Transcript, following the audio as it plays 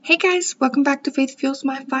Hey guys, welcome back to Faith Fuels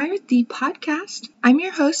My Fire, the podcast. I'm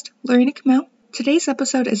your host, Lorena Camille. Today's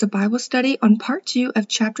episode is a Bible study on part 2 of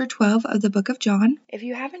chapter 12 of the book of John. If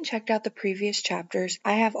you haven't checked out the previous chapters,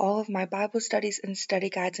 I have all of my Bible studies and study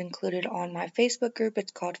guides included on my Facebook group.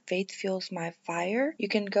 It's called Faith Fuels My Fire. You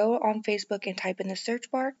can go on Facebook and type in the search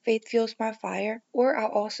bar, Faith Fuels My Fire, or I'll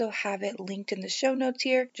also have it linked in the show notes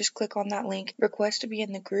here. Just click on that link, request to be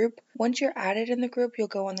in the group. Once you're added in the group, you'll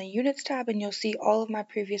go on the Units tab and you'll see all of my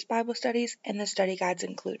previous Bible studies and the study guides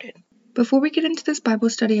included. Before we get into this Bible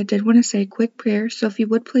study, I did want to say a quick prayer, so if you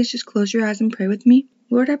would please just close your eyes and pray with me.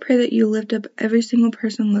 Lord, I pray that you lift up every single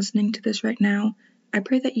person listening to this right now. I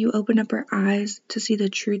pray that you open up our eyes to see the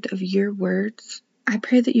truth of your words. I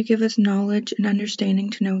pray that you give us knowledge and understanding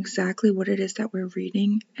to know exactly what it is that we're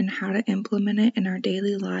reading and how to implement it in our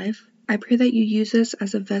daily life. I pray that you use us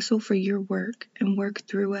as a vessel for your work and work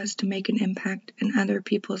through us to make an impact in other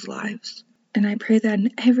people's lives. And I pray that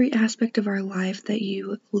in every aspect of our life that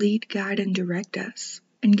you lead, guide, and direct us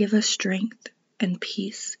and give us strength and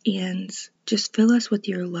peace and just fill us with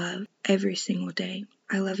your love every single day.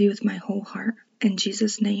 I love you with my whole heart. In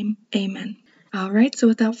Jesus' name, amen. Alright, so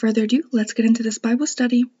without further ado, let's get into this Bible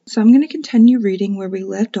study. So I'm going to continue reading where we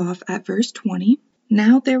left off at verse 20.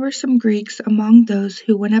 Now there were some Greeks among those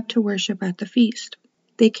who went up to worship at the feast.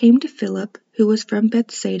 They came to Philip, who was from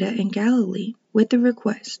Bethsaida in Galilee, with the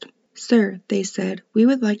request. Sir, they said, we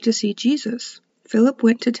would like to see Jesus. Philip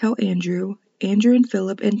went to tell Andrew. Andrew and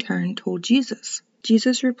Philip in turn told Jesus.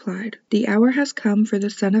 Jesus replied, the hour has come for the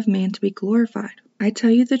Son of Man to be glorified. I tell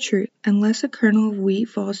you the truth, unless a kernel of wheat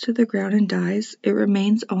falls to the ground and dies, it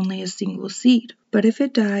remains only a single seed. But if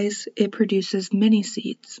it dies, it produces many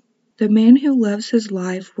seeds. The man who loves his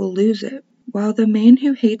life will lose it, while the man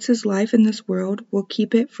who hates his life in this world will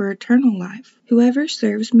keep it for eternal life. Whoever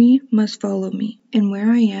serves me must follow me, and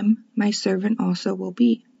where I am, my servant also will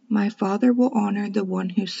be. My Father will honor the one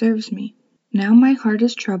who serves me. Now my heart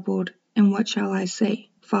is troubled, and what shall I say?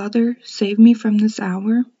 Father, save me from this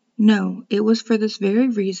hour? No, it was for this very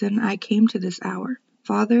reason I came to this hour.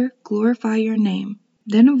 Father, glorify your name.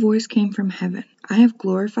 Then a voice came from heaven. I have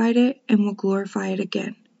glorified it and will glorify it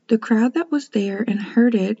again. The crowd that was there and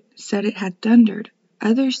heard it said it had thundered.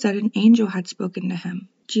 Others said an angel had spoken to him.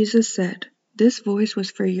 Jesus said, this voice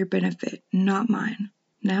was for your benefit, not mine.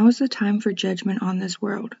 Now is the time for judgment on this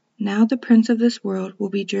world. Now the prince of this world will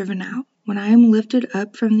be driven out. When I am lifted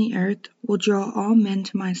up from the earth, will draw all men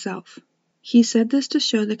to myself. He said this to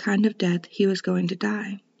show the kind of death he was going to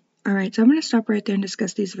die. Alright, so I'm going to stop right there and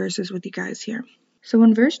discuss these verses with you guys here. So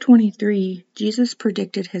in verse 23, Jesus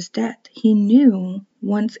predicted his death. He knew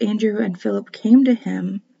once Andrew and Philip came to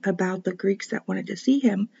him about the Greeks that wanted to see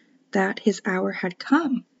him, that his hour had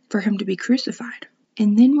come for him to be crucified.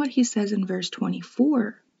 And then what he says in verse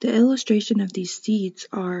 24, the illustration of these seeds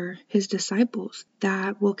are his disciples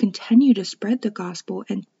that will continue to spread the gospel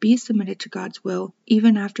and be submitted to God's will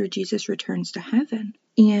even after Jesus returns to heaven.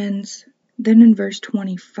 And then in verse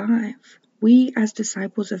 25, we as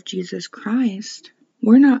disciples of Jesus Christ,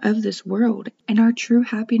 we're not of this world, and our true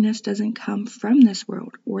happiness doesn't come from this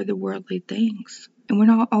world or the worldly things. And we're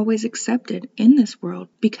not always accepted in this world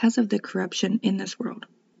because of the corruption in this world.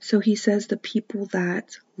 So he says the people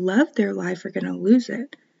that love their life are going to lose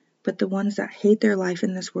it, but the ones that hate their life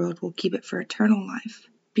in this world will keep it for eternal life.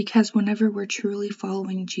 Because whenever we're truly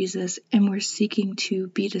following Jesus and we're seeking to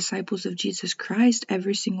be disciples of Jesus Christ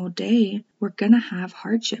every single day, we're going to have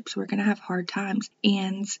hardships, we're going to have hard times,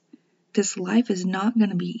 and this life is not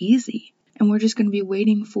going to be easy. And we're just going to be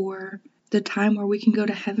waiting for the time where we can go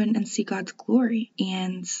to heaven and see God's glory.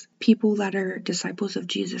 And people that are disciples of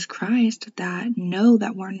Jesus Christ that know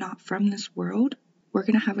that we're not from this world, we're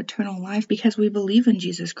going to have eternal life because we believe in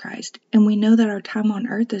Jesus Christ. And we know that our time on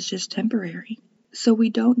earth is just temporary. So we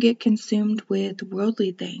don't get consumed with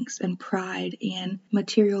worldly things and pride and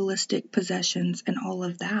materialistic possessions and all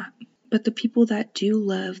of that. But the people that do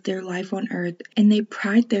love their life on earth and they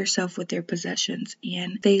pride themselves with their possessions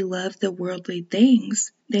and they love the worldly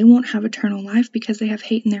things, they won't have eternal life because they have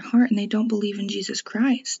hate in their heart and they don't believe in Jesus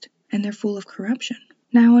Christ and they're full of corruption.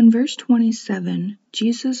 Now in verse 27,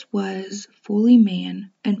 Jesus was fully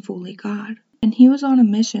man and fully God. And he was on a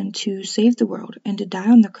mission to save the world and to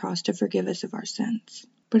die on the cross to forgive us of our sins.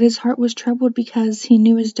 But his heart was troubled because he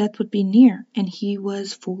knew his death would be near, and he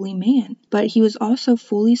was fully man. But he was also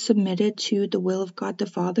fully submitted to the will of God the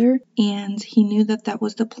Father, and he knew that that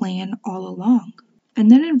was the plan all along. And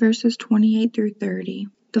then in verses 28 through 30,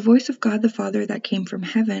 the voice of God the Father that came from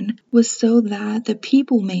heaven was so that the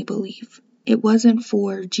people may believe. It wasn't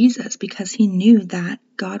for Jesus because he knew that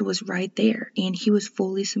God was right there and he was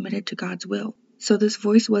fully submitted to God's will. So this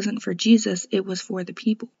voice wasn't for Jesus, it was for the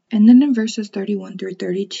people. And then in verses 31 through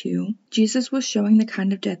 32, Jesus was showing the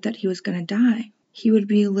kind of death that he was going to die. He would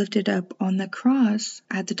be lifted up on the cross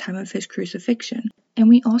at the time of his crucifixion. And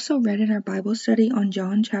we also read in our Bible study on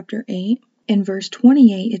John chapter 8, in verse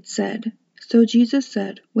 28 it said, "So Jesus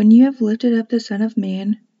said, 'When you have lifted up the Son of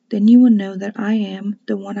Man, then you will know that I am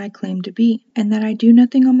the one I claim to be, and that I do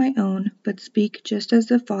nothing on my own, but speak just as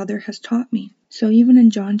the Father has taught me.'" So even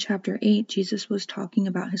in John chapter 8, Jesus was talking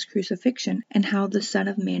about his crucifixion and how the Son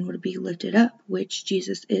of Man would be lifted up, which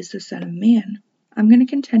Jesus is the Son of Man. I'm going to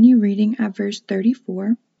continue reading at verse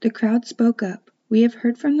 34. The crowd spoke up. "We have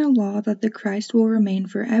heard from the law that the Christ will remain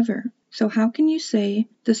forever. So how can you say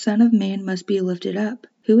the Son of Man must be lifted up?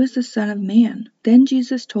 Who is the Son of Man?" Then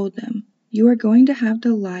Jesus told them, "You are going to have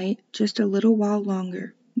the light just a little while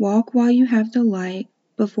longer. Walk while you have the light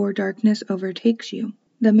before darkness overtakes you.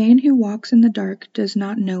 The man who walks in the dark does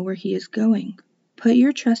not know where he is going. Put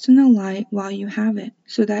your trust in the light while you have it,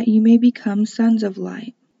 so that you may become sons of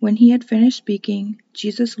light." When he had finished speaking,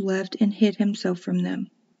 Jesus left and hid himself from them.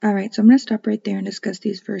 Alright, so I'm going to stop right there and discuss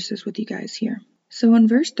these verses with you guys here. So in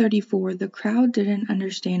verse 34, the crowd didn't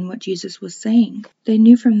understand what Jesus was saying. They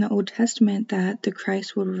knew from the Old Testament that the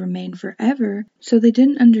Christ would remain forever, so they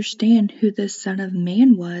didn't understand who the Son of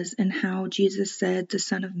Man was and how Jesus said the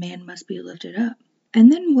Son of Man must be lifted up.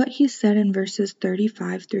 And then what he said in verses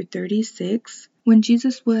 35 through 36, when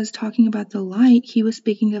Jesus was talking about the light, he was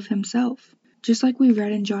speaking of himself. Just like we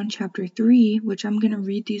read in John chapter 3, which I'm going to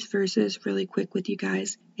read these verses really quick with you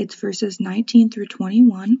guys. It's verses 19 through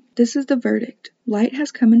 21. This is the verdict. Light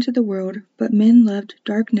has come into the world, but men loved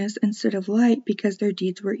darkness instead of light because their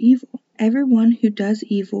deeds were evil. Everyone who does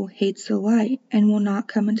evil hates the light and will not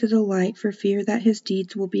come into the light for fear that his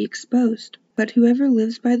deeds will be exposed. But whoever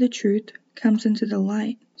lives by the truth comes into the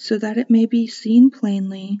light, so that it may be seen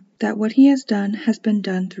plainly that what he has done has been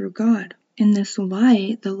done through God. In this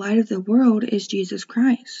light, the light of the world is Jesus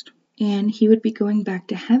Christ. And he would be going back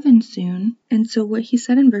to heaven soon. And so what he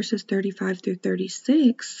said in verses 35 through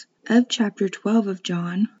 36 of chapter 12 of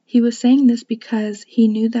John, he was saying this because he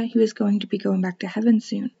knew that he was going to be going back to heaven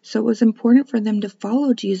soon. So it was important for them to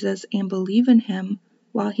follow Jesus and believe in him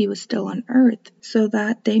while he was still on earth, so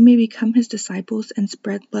that they may become his disciples and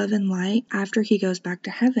spread love and light after he goes back to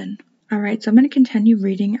heaven. Alright, so I'm going to continue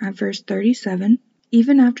reading at verse 37.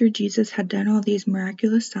 Even after Jesus had done all these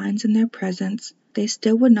miraculous signs in their presence, they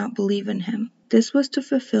still would not believe in him. This was to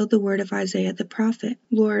fulfill the word of Isaiah the prophet.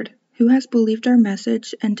 "Lord, who has believed our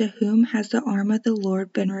message, and to whom has the arm of the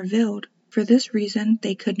Lord been revealed?" For this reason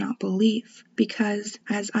they could not believe, because,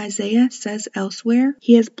 as Isaiah says elsewhere,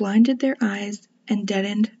 he has blinded their eyes and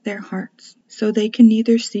deadened their hearts, so they can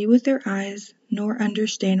neither see with their eyes nor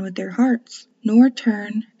understand with their hearts, nor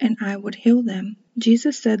turn, and I would heal them.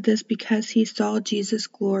 Jesus said this because he saw Jesus'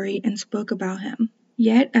 glory and spoke about him.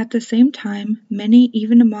 Yet at the same time, many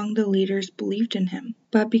even among the leaders believed in him.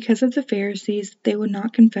 But because of the Pharisees, they would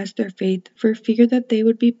not confess their faith for fear that they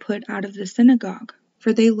would be put out of the synagogue.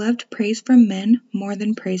 For they loved praise from men more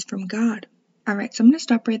than praise from God. Alright, so I'm going to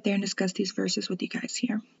stop right there and discuss these verses with you guys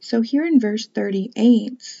here. So here in verse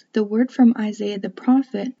 38, the word from Isaiah the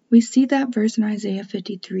prophet, we see that verse in Isaiah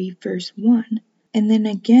 53 verse 1. And then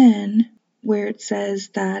again, where it says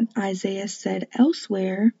that Isaiah said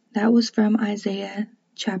elsewhere, that was from Isaiah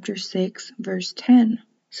chapter 6 verse 10.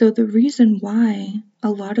 So the reason why a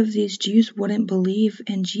lot of these Jews wouldn't believe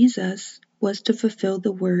in Jesus was to fulfill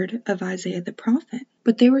the word of Isaiah the prophet.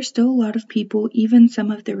 But there were still a lot of people, even some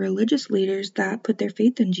of the religious leaders, that put their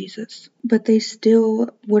faith in Jesus. But they still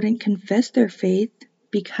wouldn't confess their faith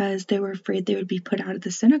because they were afraid they would be put out of the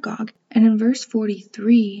synagogue. And in verse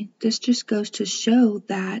 43, this just goes to show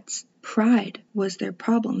that pride was their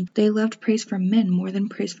problem. They loved praise from men more than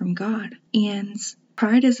praise from God. And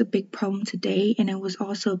pride is a big problem today, and it was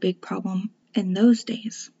also a big problem in those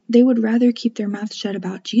days. They would rather keep their mouth shut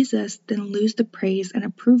about Jesus than lose the praise and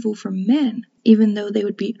approval from men, even though they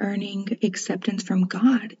would be earning acceptance from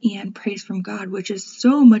God and praise from God, which is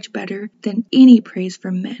so much better than any praise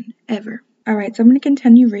from men ever. Alright, so I'm going to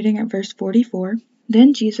continue reading at verse 44.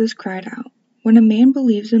 Then Jesus cried out, "When a man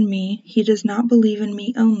believes in me, he does not believe in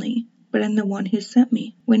me only, but in the one who sent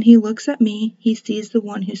me. When he looks at me, he sees the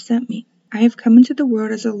one who sent me. I have come into the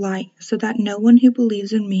world as a light, so that no one who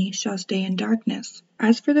believes in me shall stay in darkness.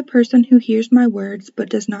 As for the person who hears my words but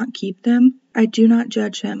does not keep them, I do not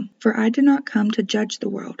judge him, for I did not come to judge the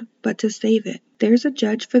world, but to save it. There is a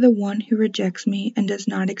judge for the one who rejects me and does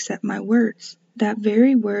not accept my words. That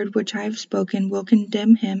very word which I have spoken will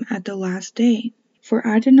condemn him at the last day. For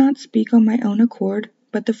I did not speak on my own accord,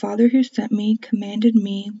 but the Father who sent me commanded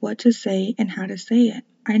me what to say and how to say it.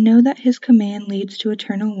 I know that his command leads to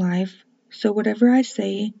eternal life, so whatever I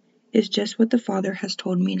say is just what the Father has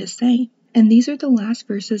told me to say. And these are the last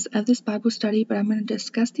verses of this Bible study, but I'm going to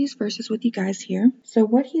discuss these verses with you guys here. So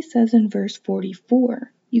what he says in verse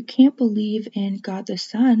 44, you can't believe in God the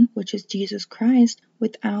Son, which is Jesus Christ,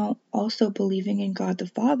 without also believing in God the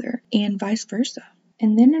Father, and vice versa.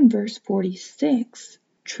 And then in verse 46,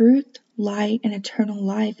 truth, light, and eternal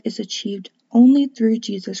life is achieved only through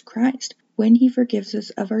Jesus Christ when he forgives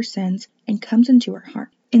us of our sins and comes into our heart.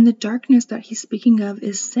 And the darkness that he's speaking of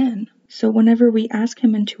is sin. So whenever we ask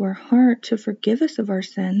him into our heart to forgive us of our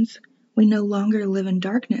sins, we no longer live in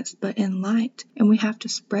darkness, but in light. And we have to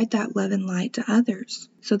spread that love and light to others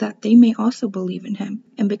so that they may also believe in him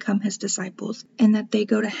and become his disciples, and that they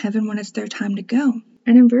go to heaven when it's their time to go.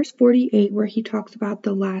 And in verse 48, where he talks about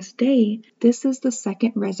the last day, this is the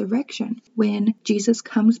second resurrection, when Jesus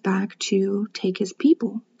comes back to take his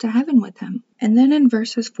people to heaven with him. And then in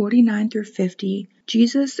verses 49 through 50,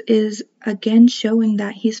 Jesus is again showing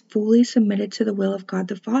that he's fully submitted to the will of God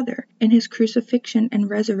the Father, and his crucifixion and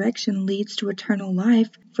resurrection leads to eternal life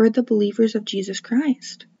for the believers of Jesus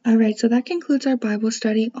Christ. Alright, so that concludes our Bible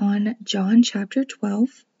study on John chapter 12.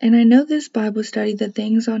 And I know this Bible study, the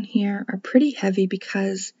things on here are pretty heavy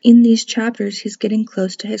because in these chapters, he's getting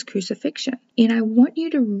close to his crucifixion. And I want you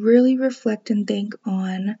to really reflect and think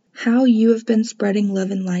on how you have been spreading love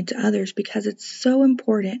and light to others, because it's so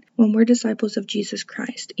important when we're disciples of Jesus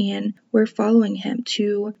Christ and we're following him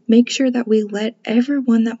to make sure that we let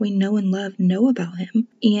everyone that we know and love know about him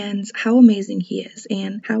and how amazing he is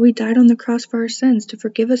and how he died on the cross for our sins to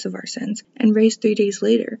forgive us of our sins and raised 3 days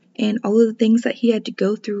later, and all of the things that he had to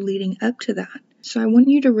go through leading up to that. So I want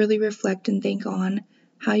you to really reflect and think on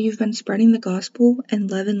how you've been spreading the gospel and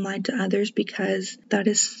love and light to others, because that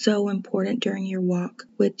is so important during your walk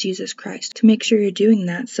with Jesus Christ, to make sure you're doing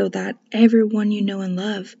that so that everyone you know and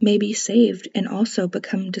love may be saved and also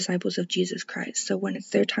become disciples of Jesus Christ. So when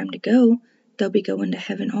it's their time to go, they'll be going to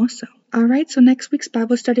heaven also. Alright, so next week's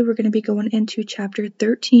Bible study, we're going to be going into chapter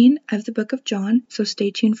 13 of the book of John. So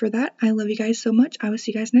stay tuned for that. I love you guys so much. I will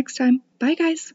see you guys next time. Bye, guys.